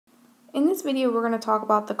In this video, we're going to talk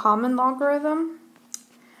about the common logarithm.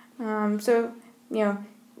 This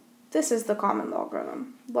is the common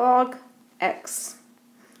logarithm, log x.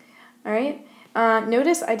 All right.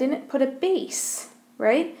 Notice I didn't put a base,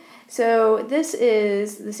 right? So this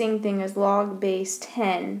is the same thing as log base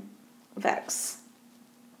 10 of x.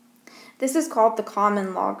 This is called the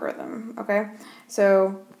common logarithm, okay?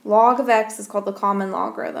 So log of x is called the common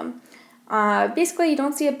logarithm. Basically, you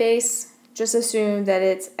don't see a base, just assume that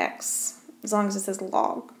it's x, as long as it says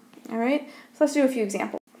log, all right? So let's do a few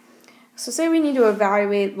examples. So say we need to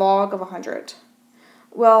evaluate log of 100.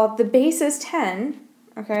 Well, the base is 10,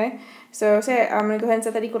 okay? So say I'm going to go ahead and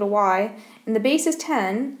set that equal to y, and the base is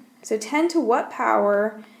 10, so 10 to what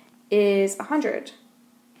power is 100?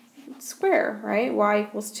 Square, right? Y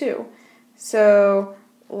equals 2. So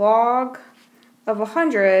log of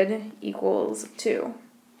 100 equals 2. All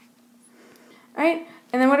right?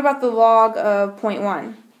 And then what about the log of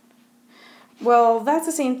 0.1? Well, that's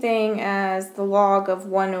the same thing as the log of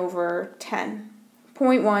 1 over 10.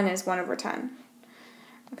 0.1 is 1 over 10.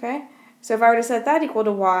 Okay? So if I were to set that equal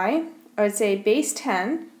to y, I would say base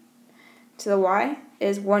 10 to the y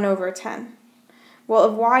is 1 over 10.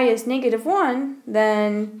 Well, if y is negative 1,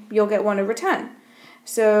 then you'll get 1 over 10.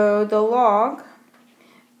 So the log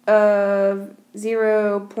of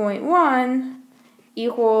 0.1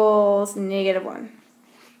 equals negative 1.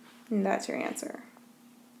 And that's your answer.